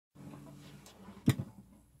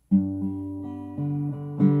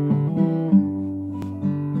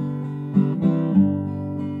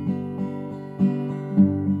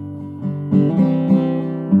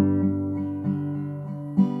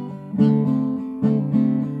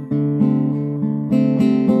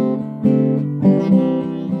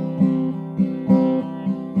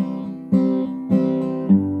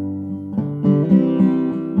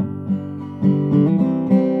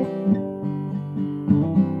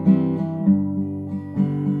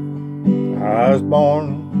I was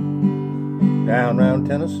born down around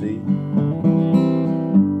Tennessee,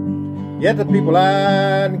 yet the people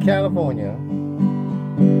out in California,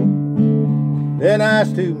 they're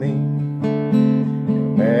nice to me.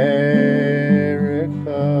 America,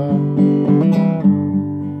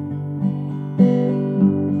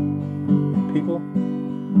 people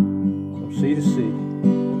from sea to sea.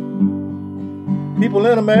 People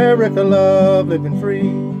in America love living free.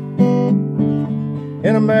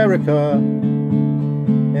 In America,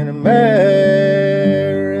 in America,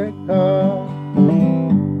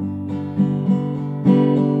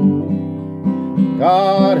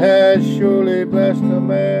 God has surely blessed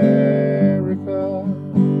America.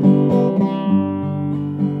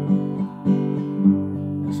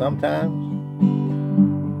 Sometimes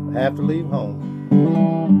I have to leave home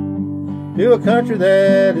to a country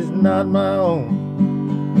that is not my own.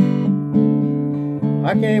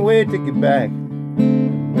 I can't wait to get back to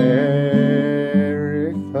America.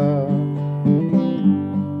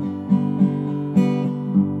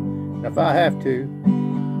 If I have to,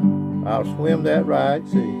 I'll swim that right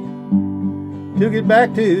sea to get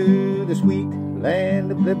back to the sweet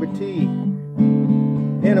land of liberty.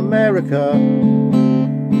 In America,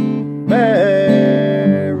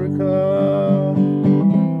 America,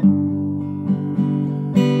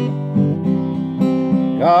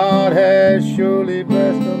 God has surely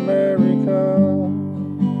blessed America.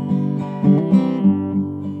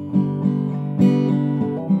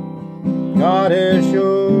 God has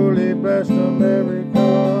surely blessed America.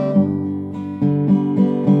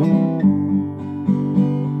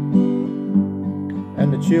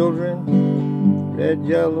 And the children, red,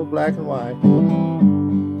 yellow, black, and white,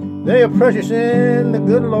 they are precious in the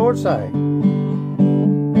good Lord's sight.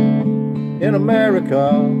 In America,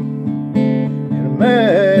 in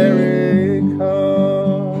America,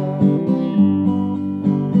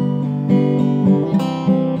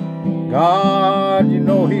 God, you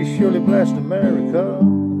know He surely blessed America.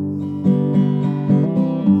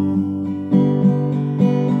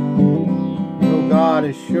 You know God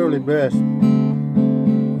has surely blessed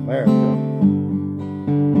America.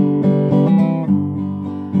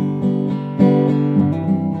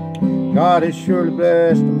 God has surely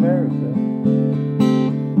blessed America.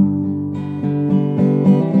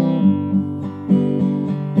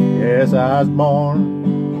 Yes, I was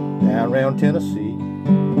born down around Tennessee,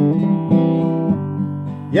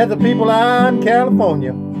 yet the people out in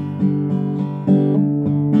California,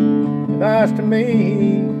 nice to me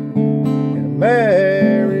in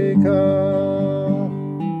America.